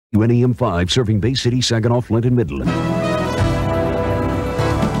AM5 serving Bay City, Saginaw, Flint, and Midland.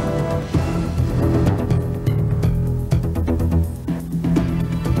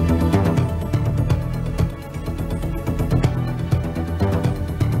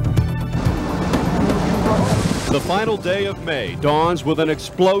 The final day of May dawns with an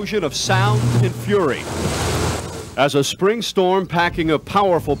explosion of sound and fury as a spring storm packing a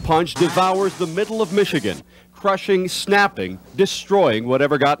powerful punch devours the middle of Michigan, crushing, snapping, destroying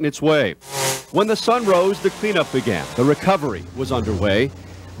whatever got in its way. When the sun rose, the cleanup began. The recovery was underway,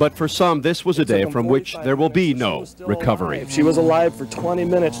 but for some, this was a day from which there will be no recovery. She was alive for 20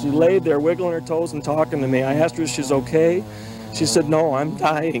 minutes. She laid there wiggling her toes and talking to me. I asked her if she's okay. She said, "No, I'm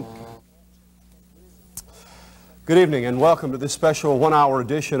dying." Good evening and welcome to this special one-hour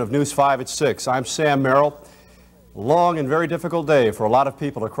edition of News 5 at 6. I'm Sam Merrill. Long and very difficult day for a lot of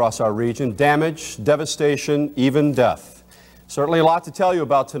people across our region. Damage, devastation, even death. Certainly a lot to tell you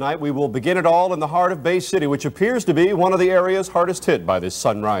about tonight. We will begin it all in the heart of Bay City, which appears to be one of the areas hardest hit by this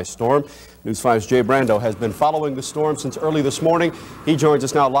sunrise storm. News 5's Jay Brando has been following the storm since early this morning. He joins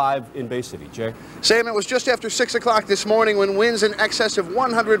us now live in Bay City. Jay? Sam, it was just after 6 o'clock this morning when winds in excess of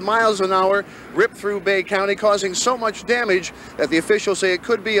 100 miles an hour ripped through Bay County, causing so much damage that the officials say it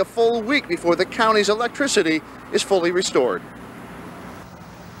could be a full week before the county's electricity is fully restored.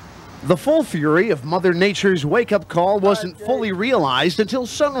 The full fury of Mother Nature's wake-up call wasn't fully realized until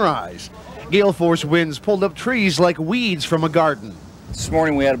sunrise. Gale force winds pulled up trees like weeds from a garden. This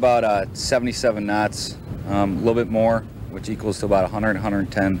morning we had about 77 knots, a little bit more, which equals to about 100,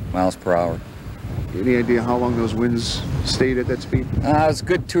 110 miles per hour. Any idea how long those winds stayed at that speed? It was a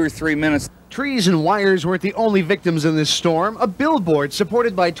good 2 or 3 minutes. Trees and wires weren't the only victims in this storm. A billboard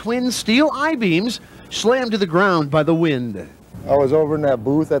supported by twin steel I-beams slammed to the ground by the wind. I was over in that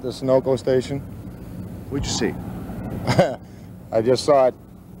booth at the Sunoco station. What'd you see? I just saw it,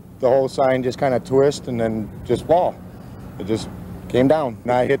 the whole sign just kind of twist and then just fall. It just came down.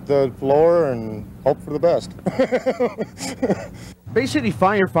 And I hit the floor and hope for the best. Bay City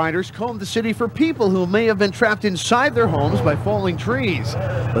firefighters combed the city for people who may have been trapped inside their homes by falling trees.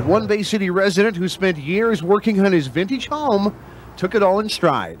 But one Bay City resident who spent years working on his vintage home took it all in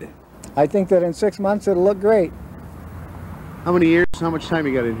stride. I think that in 6 months it'll look great. How many years? How much time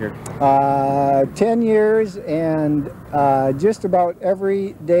you got in here? 10 years and just about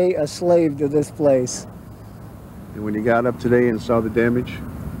every day a slave to this place. And when you got up today and saw the damage?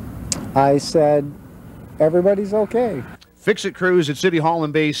 I said, everybody's okay. Fix-It crews at City Hall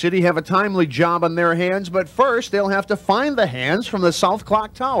in Bay City have a timely job on their hands, but first they'll have to find the hands from the South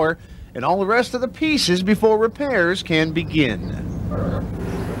Clock Tower and all the rest of the pieces before repairs can begin.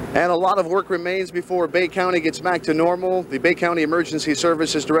 And a lot of work remains before Bay County gets back to normal. The Bay County Emergency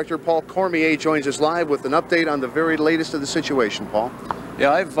Services Director Paul Cormier joins us live with an update on the very latest of the situation. Paul?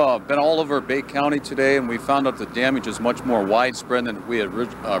 Yeah, I've been all over Bay County today, and we found out the damage is much more widespread than we had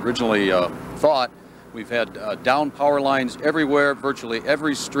originally thought. We've had down power lines everywhere. Virtually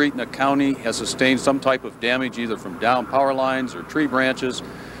every street in the county has sustained some type of damage, either from down power lines or tree branches.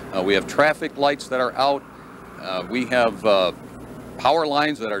 We have traffic lights that are out. We have power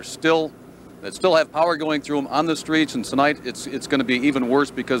lines that still have power going through them on the streets, and tonight it's going to be even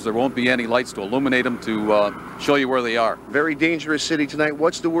worse because there won't be any lights to illuminate them to show you where they are. Very dangerous city tonight.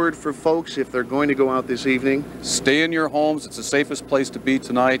 What's the word for folks if they're going to go out this evening? Stay in your homes. It's the safest place to be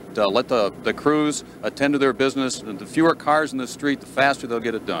tonight. Let the crews attend to their business, and the fewer cars in the street, the faster they'll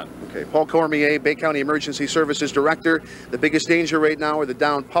get it done. Okay, Paul Cormier, Bay County Emergency Services Director. The biggest danger right now are the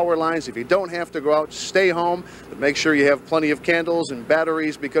down power lines. If you don't have to go out, stay home, but make sure you have plenty of candles and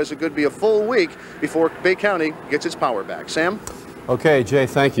batteries because it could be a full week before Bay County gets its power back. Sam? Okay, Jay,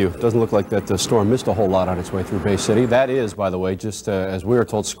 thank you. Doesn't look like that storm missed a whole lot on its way through Bay City. That is, by the way, just as we were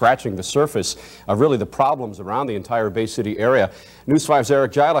told, scratching the surface of really the problems around the entire Bay City area. News 5's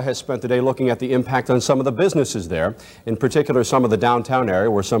Eric Gila has spent the day looking at the impact on some of the businesses there, in particular some of the downtown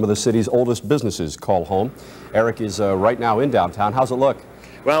area where some of the city's oldest businesses call home. Eric is right now in downtown. How's it look?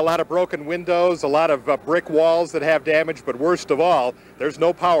 Well, a lot of broken windows, a lot of brick walls that have damage, but worst of all, there's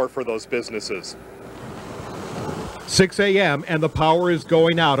no power for those businesses. 6 a.m. and the power is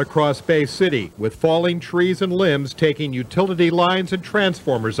going out across Bay City, with falling trees and limbs taking utility lines and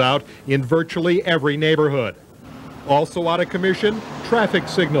transformers out in virtually every neighborhood. Also out of commission, traffic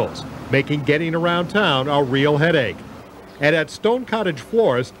signals, making getting around town a real headache. And at Stone Cottage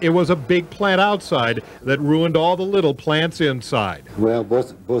Florist, it was a big plant outside that ruined all the little plants inside. Well,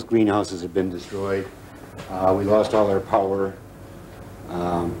 both greenhouses have been destroyed. We lost all our power.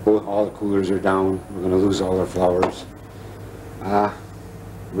 All the coolers are down. We're going to lose all our flowers.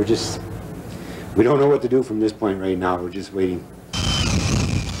 We don't know what to do from this point right now. We're just waiting.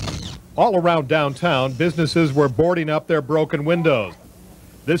 All around downtown, businesses were boarding up their broken windows.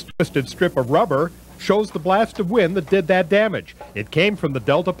 This twisted strip of rubber shows the blast of wind that did that damage. It came from the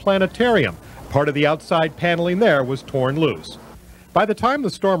Delta Planetarium. Part of the outside paneling there was torn loose. By the time the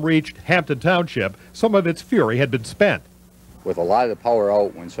storm reached Hampton Township, some of its fury had been spent. With a lot of the power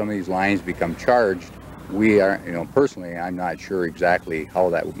out, when some of these lines become charged, we are, personally, I'm not sure exactly how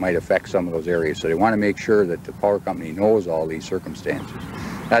that might affect some of those areas. So they want to make sure that the power company knows all these circumstances.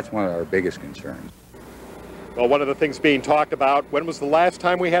 That's one of our biggest concerns. Well, one of the things being talked about, when was the last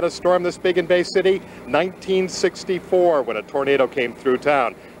time we had a storm this big in Bay City? 1964, when a tornado came through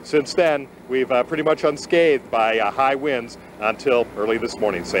town. Since then, we've pretty much unscathed by high winds until early this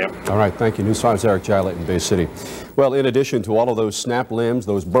morning, Sam. All right, thank you. News 5's Eric Gillett in Bay City. Well, in addition to all of those snapped limbs,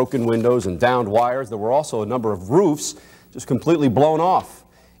 those broken windows and downed wires, there were also a number of roofs just completely blown off.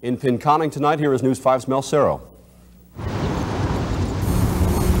 In Pinconning tonight, here is News 5's Mel Cero.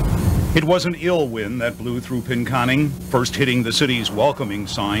 It was an ill wind that blew through Pinconning, first hitting the city's welcoming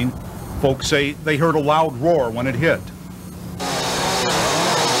sign. Folks say they heard a loud roar when it hit.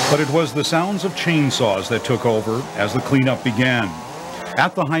 But it was the sounds of chainsaws that took over as the cleanup began.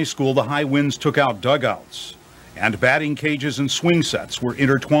 At the high school, the high winds took out dugouts, and batting cages and swing sets were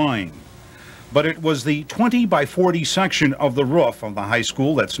intertwined. But it was the 20 by 40 section of the roof of the high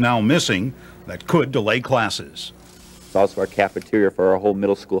school that's now missing that could delay classes. It's also our cafeteria for our whole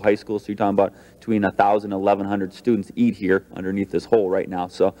middle school, high school. So you're talking about between 1,000 and 1,100 students eat here underneath this hole right now.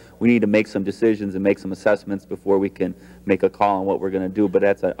 So we need to make some decisions and make some assessments before we can make a call on what we're going to do. But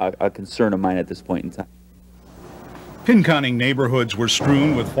that's a concern of mine at this point in time. Pinconning neighborhoods were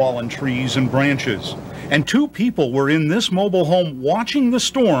strewn with fallen trees and branches. And 2 people were in this mobile home watching the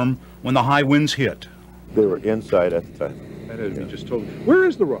storm when the high winds hit. They were inside at the time. That is, you just told me. Where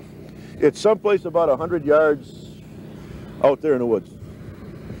is the roof? It's someplace about 100 yards out there in the woods.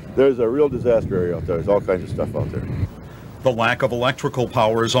 There's a real disaster area out there. There's all kinds of stuff out there. The lack of electrical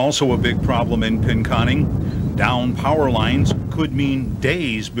power is also a big problem in Pinconning. Down power lines could mean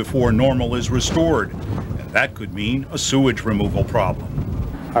days before normal is restored. And that could mean a sewage removal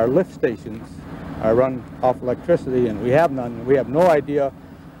problem. Our lift stations are run off electricity, and we have none. We have no idea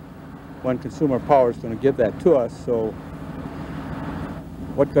when Consumer Power is going to give that to us. So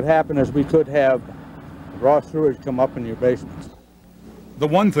what could happen is we could have raw sewage come up in your basements. The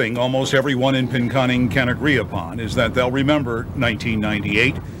one thing almost everyone in Pinconning can agree upon is that they'll remember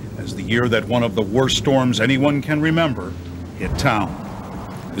 1998 as the year that one of the worst storms anyone can remember hit town.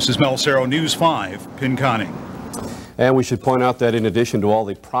 This is Mel Cero, News 5, Pinconning. And we should point out that in addition to all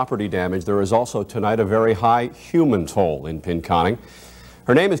the property damage, there is also tonight a very high human toll in Pinconning.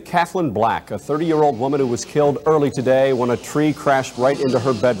 Her name is Kathleen Black, a 30-year-old woman who was killed early today when a tree crashed right into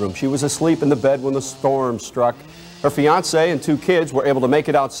her bedroom. She was asleep in the bed when the storm struck. Her fiance and 2 kids were able to make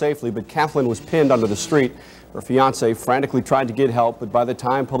it out safely, but Kathleen was pinned under the street. Her fiance frantically tried to get help, but by the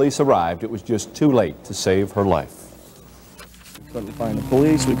time police arrived, it was just too late to save her life. We couldn't find the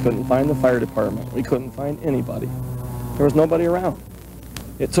police, we couldn't find the fire department, we couldn't find anybody. There was nobody around.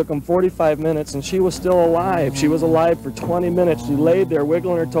 It took them 45 minutes, and she was still alive. She was alive for 20 minutes. She laid there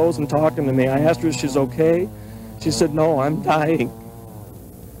wiggling her toes and talking to me. I asked her if she's okay. She said, "No, I'm dying."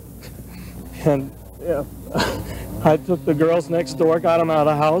 And yeah, I took the girls next door, got them out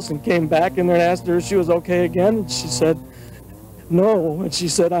of the house, and came back in there and asked her if she was okay again. And she said, "No." And she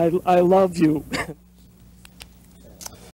said, I love you."